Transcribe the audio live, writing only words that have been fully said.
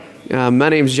My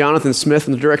name is Jonathan Smith.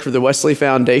 I'm the director of the Wesley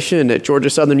Foundation at Georgia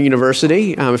Southern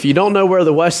University. If you don't know where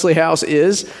the Wesley House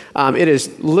is, it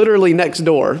is literally next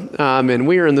door. And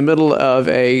we are in the middle of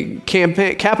a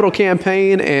capital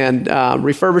campaign and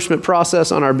refurbishment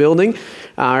process on our building.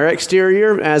 Our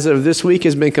exterior, as of this week,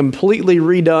 has been completely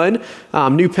redone.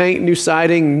 New paint, new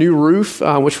siding, new roof,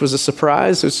 which was a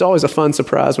surprise. It's always a fun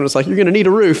surprise when it's like, you're going to need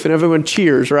a roof, and everyone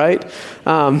cheers, right?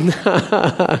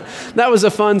 That was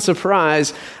a fun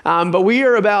surprise. But we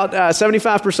are about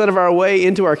 75% of our way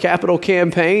into our capital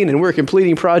campaign, and we're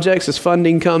completing projects as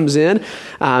funding comes in.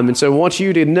 And so I want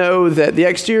you to know that the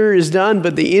exterior is done,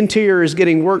 but the interior is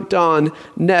getting worked on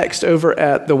next over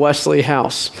at the Wesley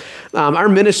House. Our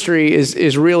ministry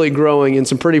is really growing in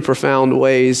some pretty profound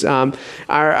ways.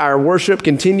 Our worship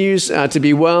continues to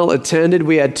be well attended.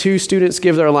 We had 2 students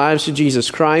give their lives to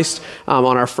Jesus Christ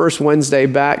on our first Wednesday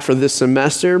back for this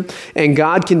semester. And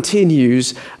God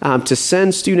continues to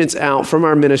send students out from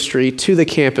our ministry to the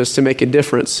campus to make a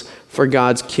difference for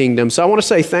God's kingdom. So I want to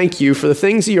say thank you for the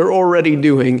things that you're already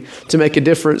doing to make a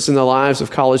difference in the lives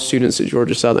of college students at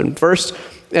Georgia Southern. First,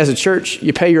 as a church,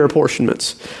 you pay your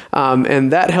apportionments,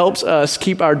 and that helps us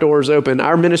keep our doors open.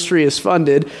 Our ministry is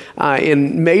funded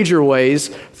in major ways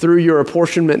through your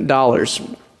apportionment dollars.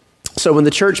 So when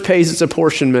the church pays its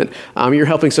apportionment, you're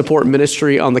helping support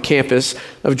ministry on the campus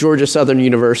of Georgia Southern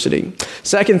University.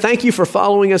 Second, thank you for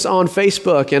following us on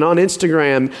Facebook and on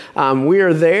Instagram. We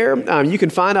are there. You can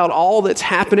find out all that's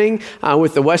happening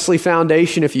with the Wesley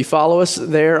Foundation if you follow us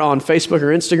there on Facebook or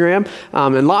Instagram.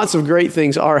 And lots of great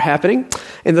things are happening.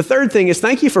 And the third thing is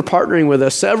thank you for partnering with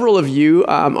us. Several of you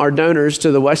are donors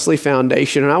to the Wesley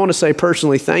Foundation. And I want to say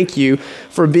personally thank you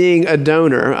for being a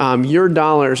donor. Your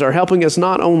dollars are helping us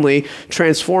not only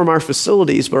transform our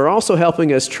facilities, but are also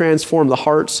helping us transform the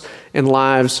hearts and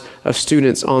lives of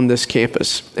students on this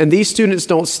campus. And these students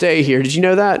don't stay here. Did you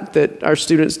know that our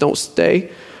students don't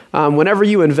stay? Whenever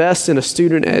you invest in a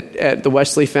student at the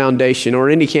Wesley Foundation or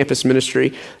any campus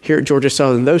ministry here at Georgia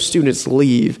Southern, those students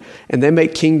leave and they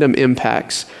make kingdom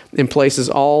impacts in places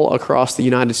all across the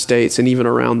United States and even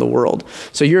around the world.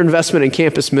 So your investment in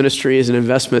campus ministry is an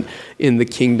investment in the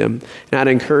kingdom. And I'd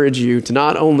encourage you to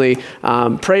not only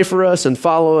pray for us and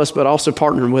follow us, but also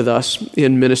partner with us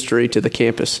in ministry to the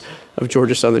campus of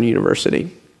Georgia Southern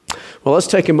University. Well, let's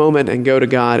take a moment and go to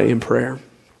God in prayer.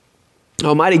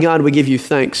 Almighty God, we give you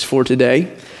thanks for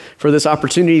today, for this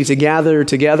opportunity to gather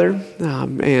together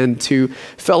and to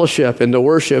fellowship and to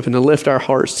worship and to lift our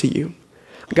hearts to you.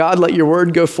 God, let your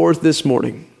word go forth this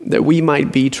morning that we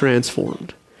might be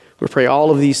transformed. We pray all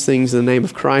of these things in the name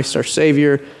of Christ, our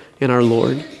Savior and our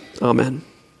Lord. Amen.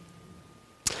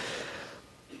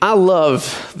 I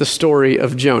love the story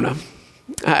of Jonah.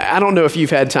 I don't know if you've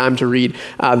had time to read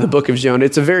the book of Jonah.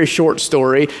 It's a very short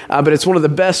story, but it's one of the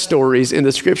best stories in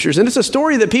the scriptures. And it's a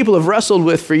story that people have wrestled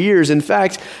with for years. In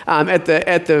fact, at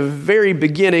the very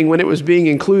beginning, when it was being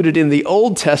included in the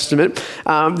Old Testament,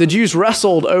 the Jews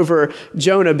wrestled over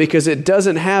Jonah because it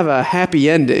doesn't have a happy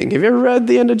ending. Have you ever read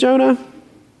the end of Jonah?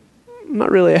 Not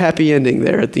really a happy ending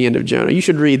there at the end of Jonah. You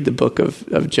should read the book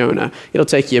of Jonah. It'll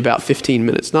take you about 15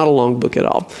 minutes. Not a long book at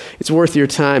all. It's worth your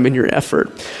time and your effort.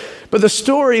 But the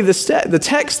story, the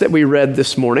text that we read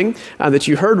this morning, that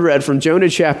you heard read from Jonah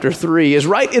chapter 3, is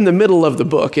right in the middle of the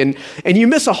book. And you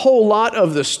miss a whole lot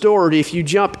of the story if you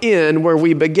jump in where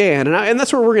we began. And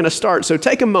that's where we're going to start. So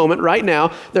take a moment right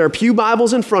now. There are pew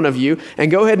Bibles in front of you. And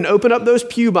go ahead and open up those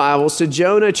pew Bibles to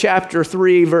Jonah chapter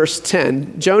 3, verse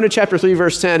 10. Jonah chapter 3,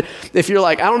 verse 10. If you're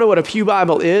like, I don't know what a pew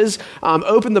Bible is,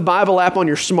 open the Bible app on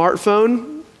your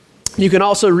smartphone. You can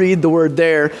also read the word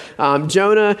there.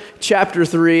 Jonah chapter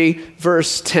 3,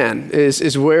 verse 10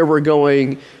 is where we're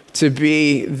going to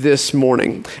be this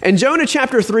morning. And Jonah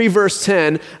chapter 3, verse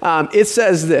 10, it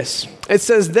says this. It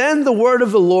says, "Then the word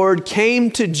of the Lord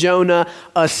came to Jonah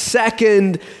a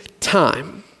second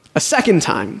time." A second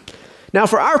time. Now,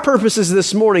 for our purposes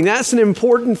this morning, that's an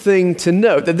important thing to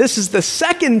note, that this is the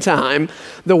second time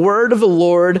the word of the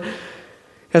Lord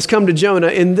has come to Jonah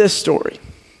in this story.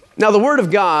 Now, the word of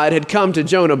God had come to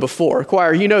Jonah before.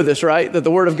 Choir, you know this, right? That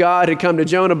the word of God had come to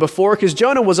Jonah before because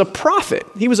Jonah was a prophet.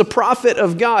 He was a prophet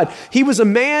of God. He was a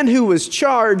man who was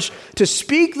charged to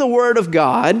speak the word of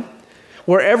God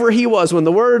wherever he was. When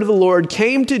the word of the Lord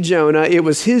came to Jonah, it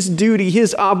was his duty,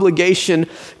 his obligation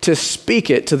to speak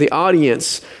it to the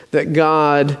audience that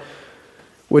God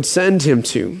would send him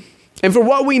to. And for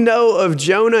what we know of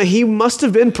Jonah, he must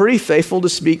have been pretty faithful to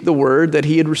speak the word that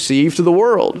he had received to the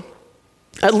world.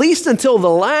 At least until the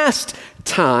last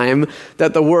time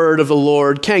that the word of the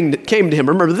Lord came to him.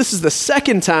 Remember, this is the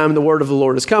second time the word of the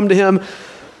Lord has come to him.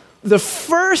 The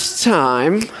first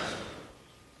time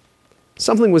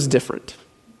something was different.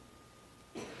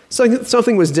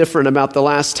 Something was different about the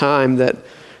last time that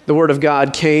the word of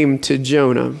God came to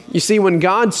Jonah. You see, when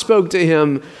God spoke to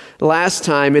him last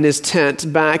time in his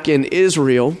tent back in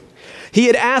Israel, he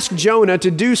had asked Jonah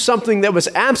to do something that was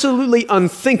absolutely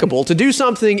unthinkable, to do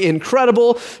something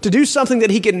incredible, to do something that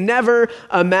he could never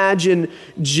imagine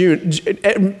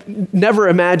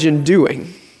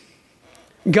doing.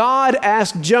 God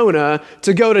asked Jonah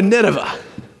to go to Nineveh.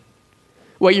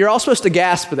 Wait, you're all supposed to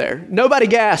gasp there. Nobody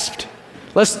gasped.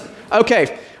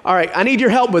 Okay, all right, I need your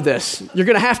help with this. You're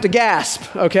going to have to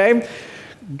gasp, okay?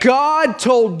 God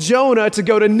told Jonah to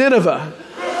go to Nineveh.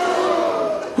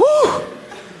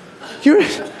 Whew.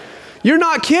 You're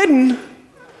not kidding.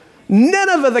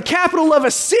 Nineveh, the capital of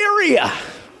Assyria.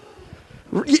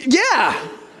 Yeah,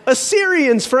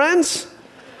 Assyrians, friends.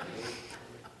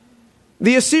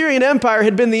 The Assyrian Empire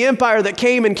had been the empire that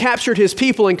came and captured his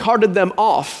people and carted them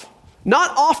off.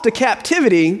 Not off to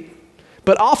captivity,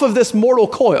 but off of this mortal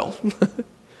coil.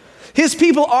 His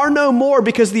people are no more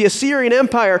because the Assyrian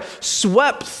Empire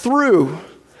swept through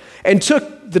and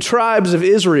took the tribes of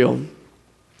Israel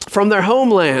from their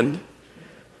homeland.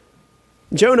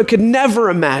 Jonah could never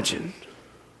imagine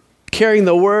carrying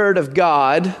the word of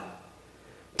God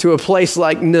to a place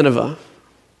like Nineveh.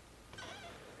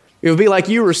 It would be like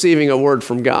you receiving a word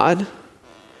from God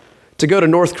to go to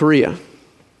North Korea.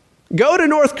 Go to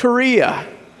North Korea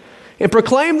and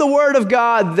proclaim the word of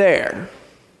God there.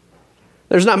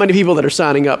 There's not many people that are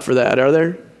signing up for that, are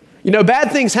there? You know,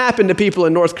 bad things happen to people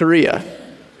in North Korea,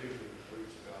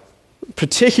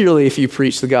 particularly if you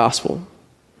preach the gospel.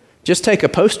 Just take a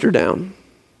poster down.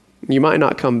 You might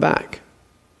not come back.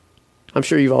 I'm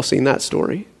sure you've all seen that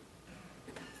story.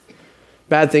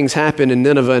 Bad things happen in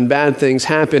Nineveh, and bad things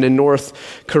happen in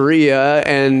North Korea,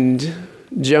 and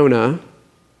Jonah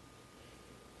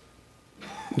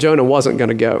wasn't going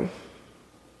to go.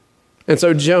 And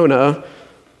so Jonah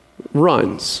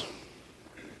runs.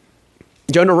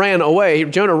 Jonah ran away.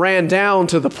 Jonah ran down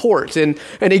to the port, and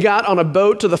he got on a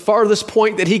boat to the farthest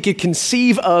point that he could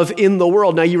conceive of in the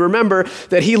world. Now, you remember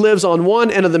that he lives on one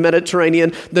end of the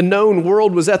Mediterranean. The known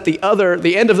world was at the other.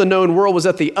 The end of the known world was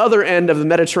at the other end of the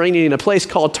Mediterranean in a place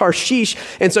called Tarshish.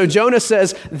 And so Jonah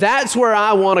says, that's where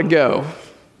I want to go.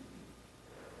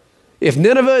 If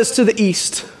Nineveh is to the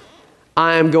east,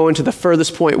 I am going to the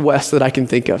furthest point west that I can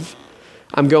think of.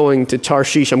 I'm going to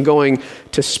Tarshish. I'm going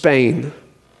to Spain.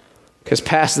 Because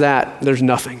past that, there's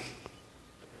nothing.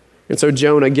 And so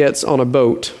Jonah gets on a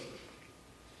boat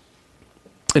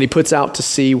and he puts out to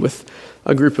sea with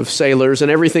a group of sailors, and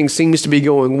everything seems to be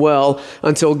going well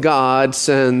until God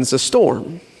sends a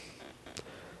storm.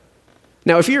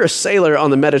 Now, if you're a sailor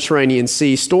on the Mediterranean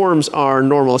Sea, storms are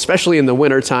normal, especially in the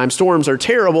wintertime. Storms are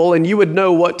terrible, and you would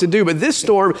know what to do. But this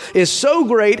storm is so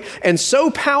great and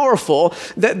so powerful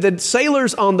that the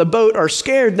sailors on the boat are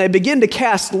scared, and they begin to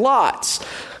cast lots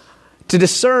to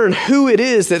discern who it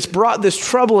is that's brought this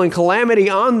trouble and calamity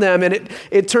on them. And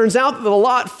it turns out that the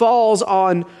lot falls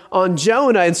on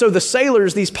Jonah. And so the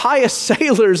sailors, these pious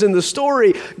sailors in the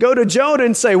story, go to Jonah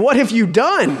and say, "What have you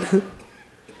done?"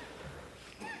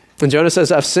 And Jonah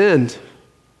says, "I've sinned."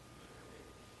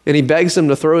 And he begs them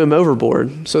to throw him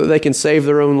overboard so that they can save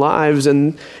their own lives.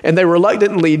 And they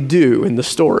reluctantly do in the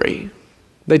story.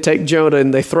 They take Jonah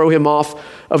and they throw him off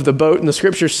of the boat. And the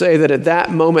scriptures say that at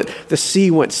that moment, the sea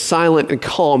went silent and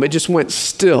calm. It just went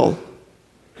still.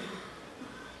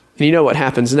 And you know what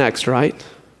happens next, right?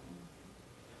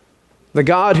 The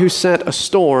God who sent a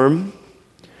storm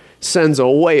sends a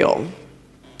whale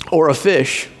or a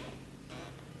fish.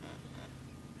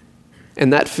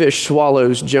 And that fish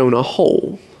swallows Jonah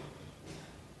whole.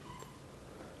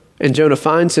 And Jonah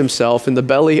finds himself in the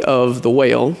belly of the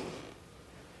whale,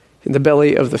 in the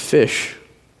belly of the fish.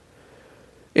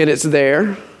 And it's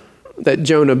there that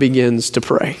Jonah begins to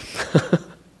pray.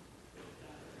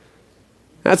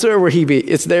 It's there where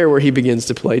he begins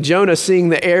to play. Jonah, seeing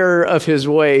the error of his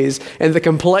ways and the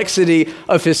complexity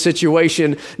of his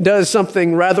situation, does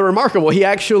something rather remarkable. He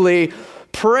actually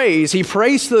prays. He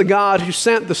prays to the God who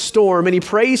sent the storm, and he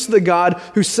prays to the God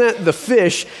who sent the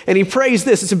fish, and he prays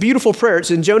this. It's a beautiful prayer.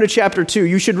 It's in Jonah chapter 2.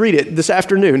 You should read it this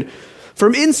afternoon.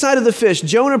 From inside of the fish,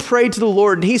 Jonah prayed to the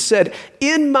Lord, and he said,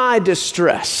 "In my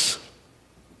distress,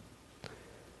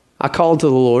 I called to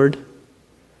the Lord,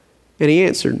 and he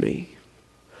answered me.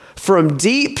 From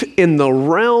deep in the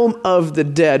realm of the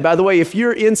dead." By the way, if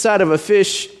you're inside of a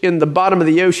fish in the bottom of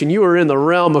the ocean, you are in the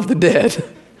realm of the dead.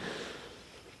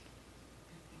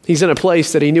 He's in a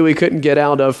place that he knew he couldn't get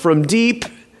out of. "From deep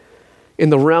in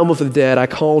the realm of the dead, I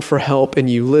called for help, and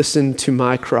you listened to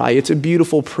my cry." It's a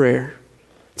beautiful prayer.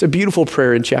 It's a beautiful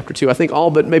prayer in chapter 2. I think all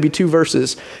but maybe 2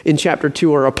 verses in chapter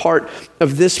 2 are a part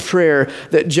of this prayer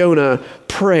that Jonah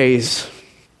prays.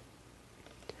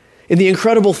 And the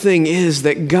incredible thing is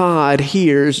that God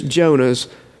hears Jonah's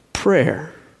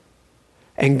prayer,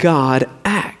 and God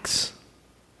acts.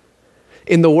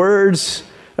 In the words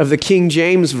of the King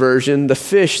James Version, the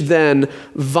fish then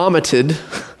vomited.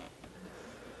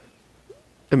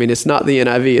 I mean, it's not the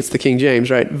NIV, it's the King James,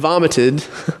 right? Vomited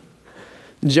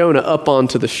Jonah up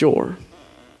onto the shore,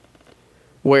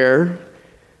 where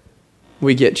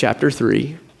we get chapter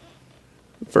 3,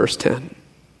 verse 10.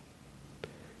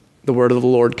 The word of the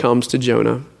Lord comes to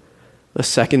Jonah a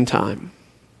second time,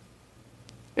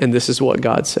 and this is what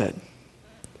God said.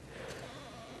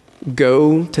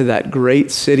 Go to that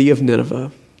great city of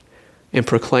Nineveh and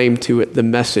proclaim to it the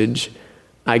message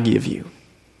I give you.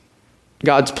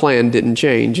 God's plan didn't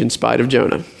change in spite of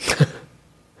Jonah.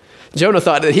 Jonah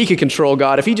thought that he could control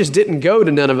God. If he just didn't go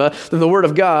to Nineveh, then the word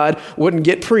of God wouldn't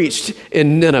get preached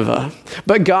in Nineveh.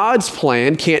 But God's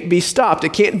plan can't be stopped.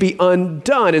 It can't be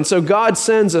undone. And so God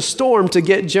sends a storm to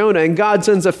get Jonah, and God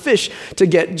sends a fish to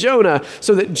get Jonah,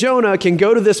 so that Jonah can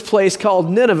go to this place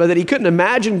called Nineveh that he couldn't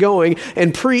imagine going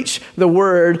and preach the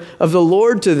word of the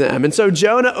Lord to them. And so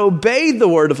Jonah obeyed the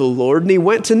word of the Lord, and he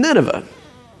went to Nineveh.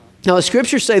 Now, the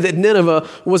scriptures say that Nineveh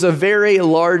was a very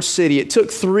large city. It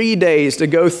took 3 days to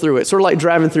go through it, sort of like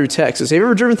driving through Texas. Have you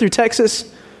ever driven through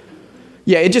Texas?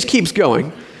 Yeah, it just keeps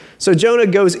going. So Jonah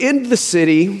goes into the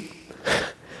city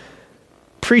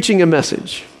preaching a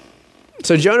message.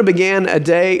 So Jonah began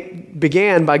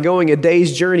by going a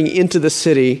day's journey into the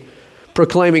city,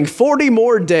 proclaiming 40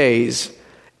 more days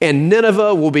and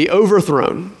Nineveh will be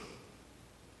overthrown.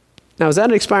 Now, is that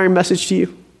an inspiring message to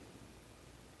you?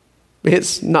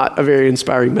 It's not a very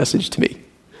inspiring message to me.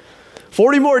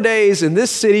 40 more days and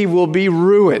this city will be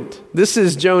ruined. This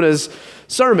is Jonah's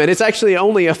sermon. It's actually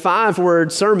only a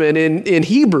 5-word sermon in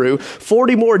Hebrew.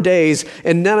 40 more days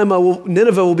and Nineveh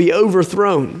will be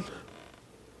overthrown.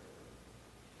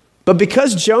 But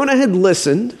because Jonah had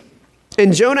listened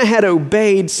and Jonah had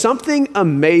obeyed, something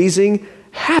amazing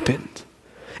happened.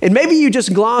 And maybe you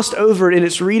just glossed over it in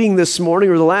its reading this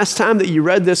morning or the last time that you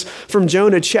read this from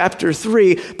Jonah chapter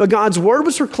 3. But God's word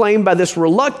was proclaimed by this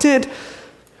reluctant,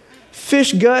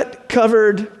 fish gut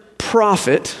covered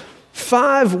prophet.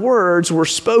 5 words were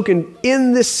spoken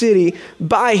in this city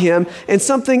by him, and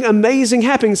something amazing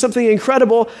happened. Something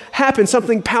incredible happened.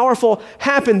 Something powerful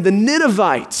happened. The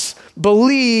Ninevites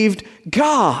believed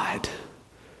God.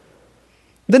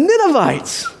 The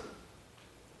Ninevites.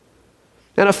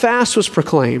 And a fast was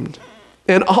proclaimed.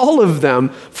 And all of them,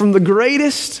 from the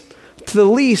greatest to the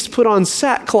least, put on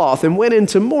sackcloth and went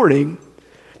into mourning.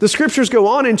 The scriptures go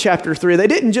on in chapter 3. They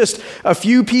didn't just a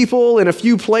few people in a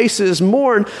few places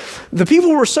mourn. The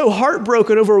people were so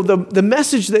heartbroken over the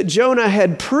message that Jonah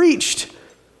had preached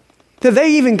that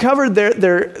they even covered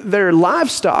their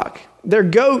livestock, their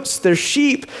goats, their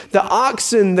sheep, the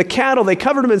oxen, the cattle. They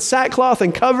covered them in sackcloth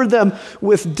and covered them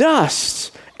with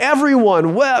dust.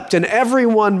 Everyone wept and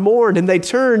everyone mourned, and they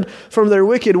turned from their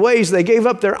wicked ways. They gave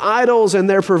up their idols and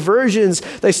their perversions.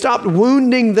 They stopped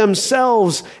wounding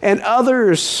themselves and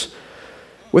others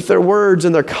with their words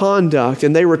and their conduct,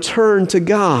 and they returned to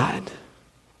God.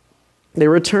 They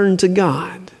returned to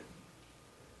God.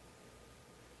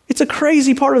 It's a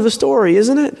crazy part of the story,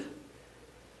 isn't it?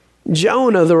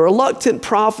 Jonah, the reluctant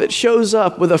prophet, shows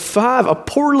up with a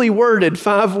poorly worded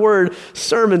 5-word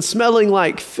sermon smelling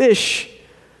like fish.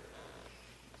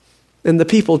 And the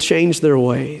people changed their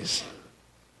ways.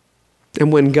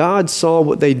 And when God saw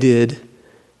what they did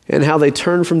and how they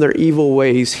turned from their evil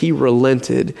ways, he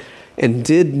relented and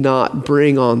did not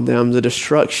bring on them the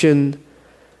destruction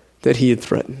that he had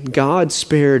threatened. God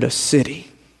spared a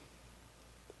city.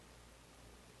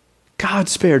 God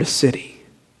spared a city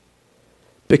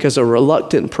because a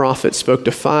reluctant prophet spoke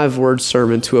a 5-word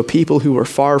sermon to a people who were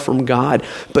far from God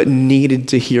but needed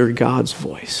to hear God's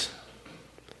voice.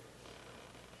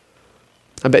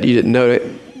 I bet you didn't know it,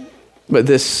 but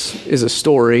this is a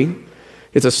story.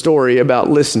 It's a story about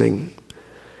listening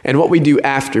and what we do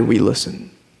after we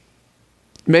listen.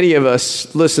 Many of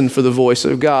us listen for the voice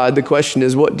of God. The question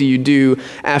is, what do you do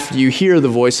after you hear the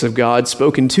voice of God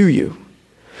spoken to you?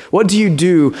 What do you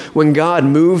do when God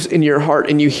moves in your heart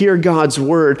and you hear God's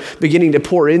word beginning to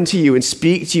pour into you and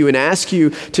speak to you and ask you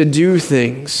to do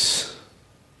things?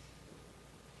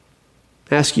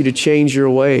 Ask you to change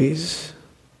your ways?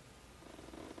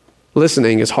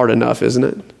 Listening is hard enough, isn't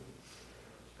it?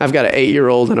 I've got an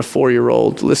 8-year-old and a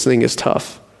 4-year-old. Listening is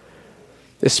tough,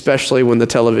 especially when the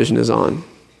television is on.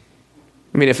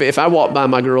 I mean, if I walk by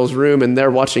my girl's room and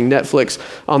they're watching Netflix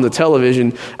on the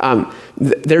television,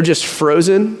 they're just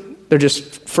frozen. They're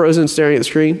just frozen staring at the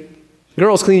screen.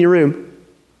 Girls, clean your room.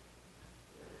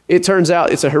 It turns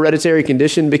out it's a hereditary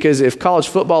condition because if college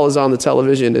football is on the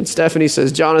television and Stephanie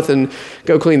says, Jonathan,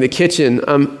 go clean the kitchen,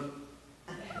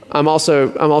 I'm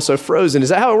also frozen. Is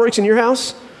that how it works in your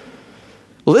house?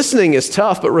 Listening is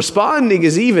tough, but responding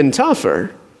is even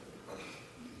tougher.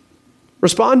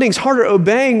 Responding's harder.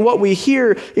 Obeying what we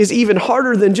hear is even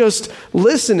harder than just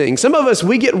listening. Some of us,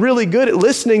 we get really good at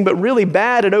listening, but really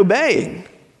bad at obeying.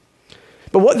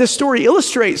 But what this story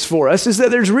illustrates for us is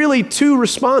that there's really two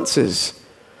responses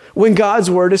when God's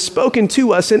word is spoken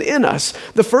to us and in us.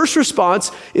 The first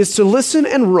response is to listen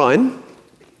and run,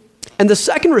 and the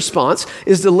second response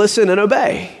is to listen and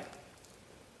obey.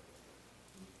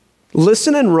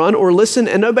 Listen and run or listen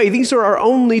and obey. These are our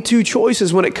only two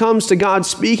choices when it comes to God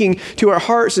speaking to our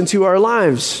hearts and to our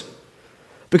lives.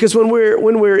 Because when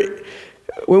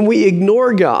we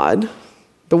ignore God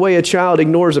the way a child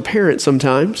ignores a parent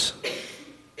sometimes,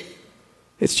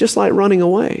 it's just like running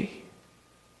away.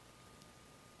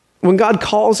 When God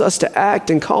calls us to act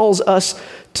and calls us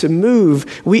to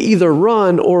move, we either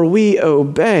run or we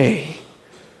obey.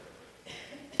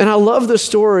 And I love the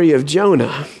story of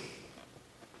Jonah,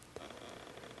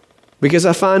 because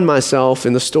I find myself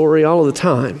in the story all of the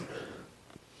time.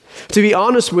 To be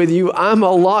honest with you, I'm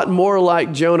a lot more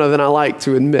like Jonah than I like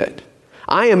to admit.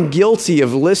 I am guilty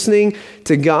of listening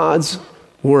to God's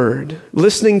word,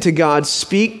 listening to God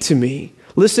speak to me,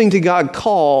 listening to God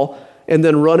call, and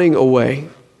then running away.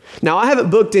 Now, I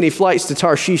haven't booked any flights to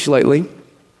Tarshish lately,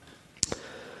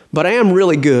 but I am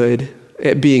really good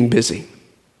at being busy,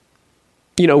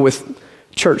 with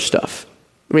church stuff.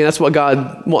 I mean, that's what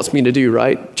God wants me to do,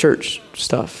 right? Church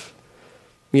stuff.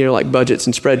 Like budgets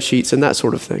and spreadsheets and that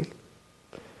sort of thing.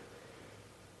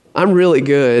 I'm really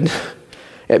good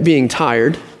at being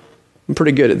tired. I'm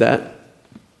pretty good at that.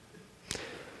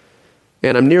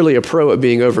 And I'm nearly a pro at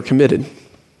being overcommitted.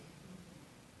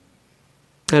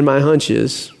 And my hunch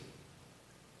is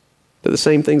that the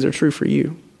same things are true for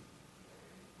you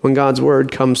when God's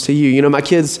word comes to you. My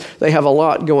kids, they have a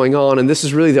lot going on, and this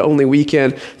is really the only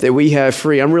weekend that we have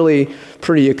free. I'm really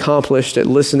pretty accomplished at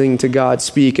listening to God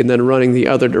speak and then running the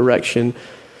other direction.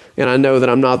 And I know that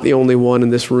I'm not the only one in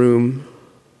this room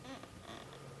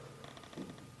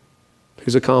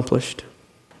who's accomplished.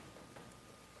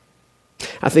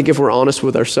 I think if we're honest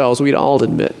with ourselves, we'd all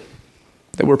admit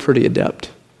that we're pretty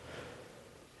adept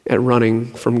at running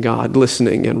from God,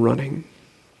 listening and running.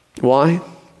 Why?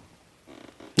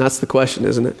 That's the question,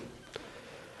 isn't it?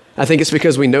 I think it's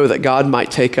because we know that God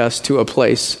might take us to a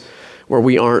place where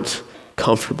we aren't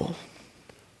comfortable.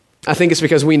 I think it's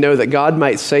because we know that God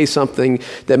might say something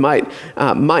that might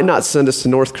not send us to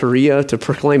North Korea to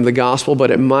proclaim the gospel,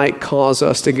 but it might cause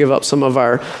us to give up some of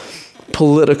our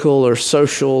political or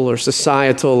social or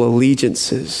societal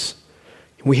allegiances.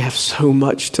 We have so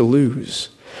much to lose.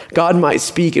 God might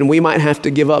speak and we might have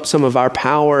to give up some of our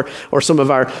power or some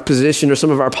of our position or some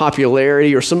of our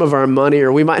popularity or some of our money,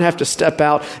 or we might have to step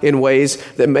out in ways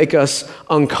that make us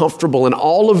uncomfortable. And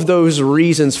all of those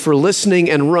reasons for listening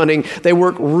and running, they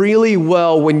work really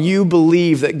well when you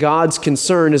believe that God's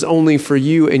concern is only for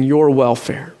you and your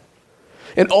welfare.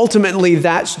 And ultimately,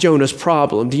 that's Jonah's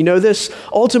problem. Do you know this?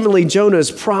 Ultimately,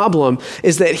 Jonah's problem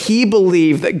is that he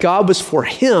believed that God was for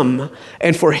him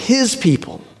and for his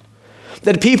people.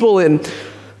 That people in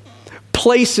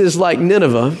places like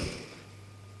Nineveh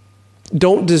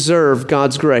don't deserve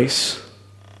God's grace,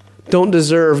 don't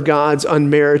deserve God's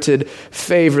unmerited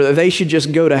favor, that they should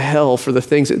just go to hell for the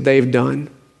things that they've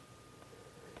done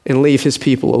and leave his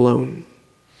people alone.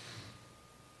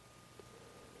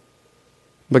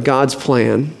 But God's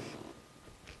plan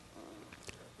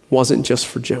wasn't just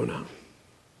for Jonah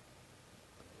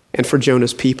and for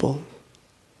Jonah's people.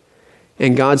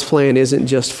 And God's plan isn't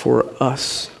just for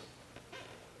us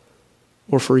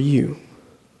or for you.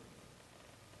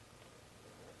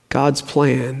 God's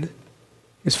plan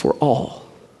is for all,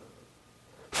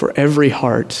 for every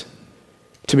heart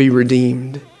to be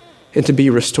redeemed and to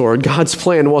be restored. God's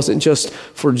plan wasn't just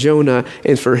for Jonah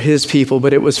and for his people,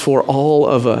 but it was for all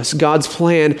of us. God's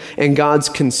plan and God's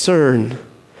concern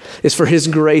is for his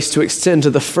grace to extend to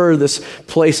the furthest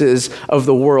places of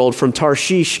the world, from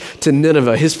Tarshish to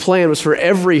Nineveh. His plan was for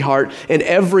every heart and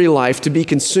every life to be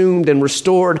consumed and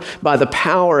restored by the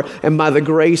power and by the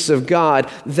grace of God.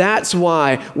 That's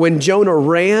why when Jonah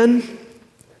ran,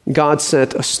 God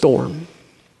sent a storm.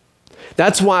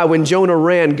 That's why when Jonah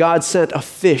ran, God sent a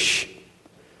fish.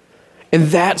 And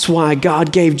that's why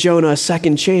God gave Jonah a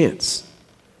second chance.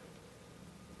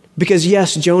 Because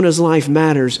yes, Jonah's life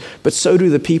matters, but so do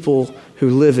the people who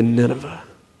live in Nineveh.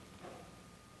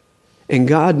 And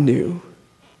God knew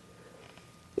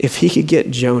if he could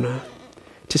get Jonah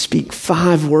to speak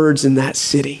 5 words in that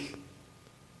city,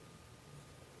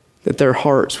 that their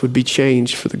hearts would be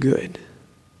changed for the good.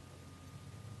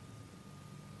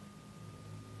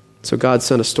 So God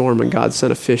sent a storm and God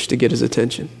sent a fish to get his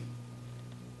attention.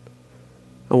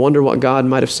 I wonder what God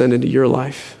might have sent into your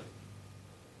life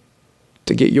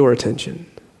to get your attention.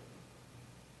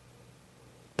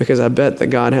 Because I bet that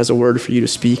God has a word for you to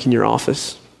speak in your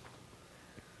office,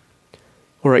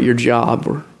 or at your job,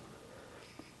 or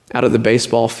out at the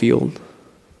baseball field,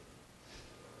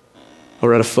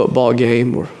 or at a football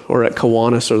game, or at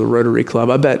Kiwanis or the Rotary Club.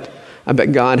 I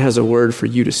bet God has a word for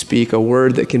you to speak, a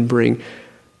word that can bring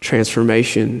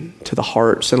transformation to the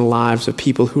hearts and lives of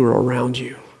people who are around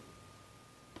you.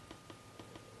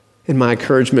 And my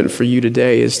encouragement for you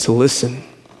today is to listen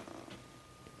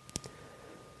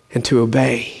and to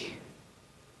obey.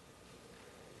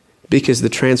 Because the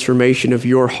transformation of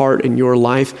your heart and your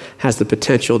life has the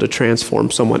potential to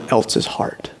transform someone else's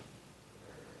heart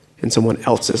and someone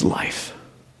else's life.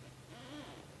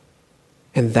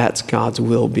 And that's God's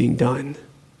will being done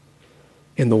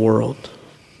in the world.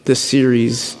 This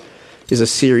series is a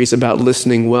series about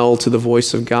listening well to the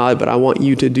voice of God, but I want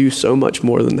you to do so much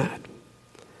more than that.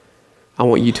 I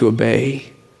want you to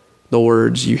obey the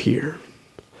words you hear.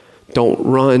 Don't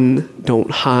run,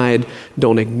 don't hide,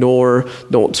 don't ignore,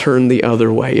 don't turn the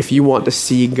other way. If you want to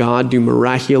see God do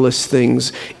miraculous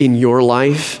things in your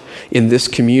life, in this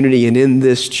community, and in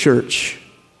this church,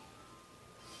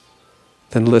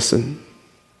 then listen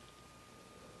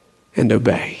and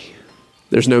obey.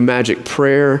 There's no magic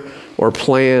prayer or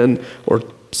plan or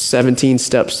 17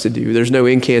 steps to do. There's no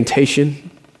incantation.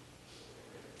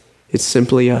 It's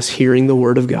simply us hearing the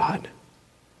word of God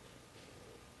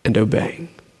and obeying.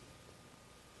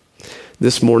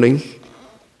 This morning,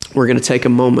 we're going to take a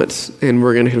moment and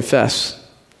we're going to confess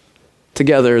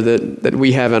together that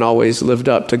we haven't always lived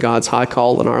up to God's high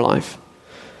call in our life.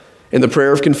 And the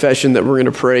prayer of confession that we're going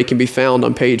to pray can be found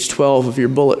on page 12 of your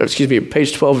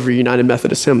page 12 of your United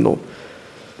Methodist hymnal.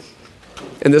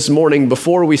 And this morning,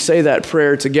 before we say that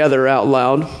prayer together out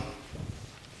loud,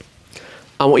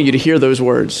 I want you to hear those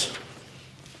words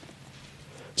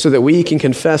so that we can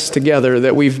confess together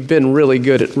that we've been really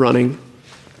good at running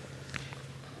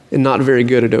and not very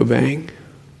good at obeying,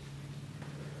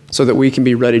 so that we can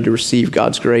be ready to receive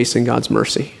God's grace and God's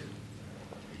mercy,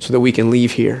 so that we can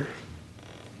leave here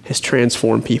as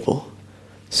transformed people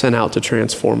sent out to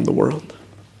transform the world.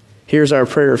 Here's our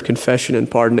prayer of confession and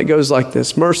pardon. It goes like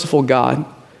this: Merciful God,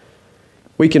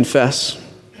 we confess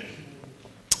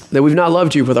that we've not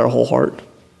loved you with our whole heart,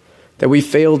 that we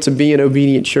failed to be an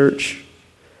obedient church,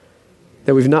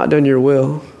 that we've not done your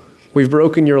will, we've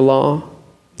broken your law,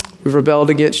 we've rebelled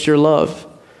against your love,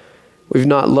 we've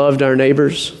not loved our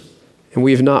neighbors, and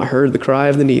we've not heard the cry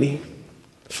of the needy.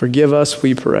 Forgive us,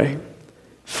 we pray.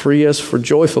 Free us for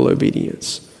joyful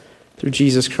obedience. Through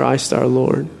Jesus Christ our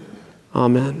Lord.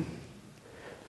 Amen.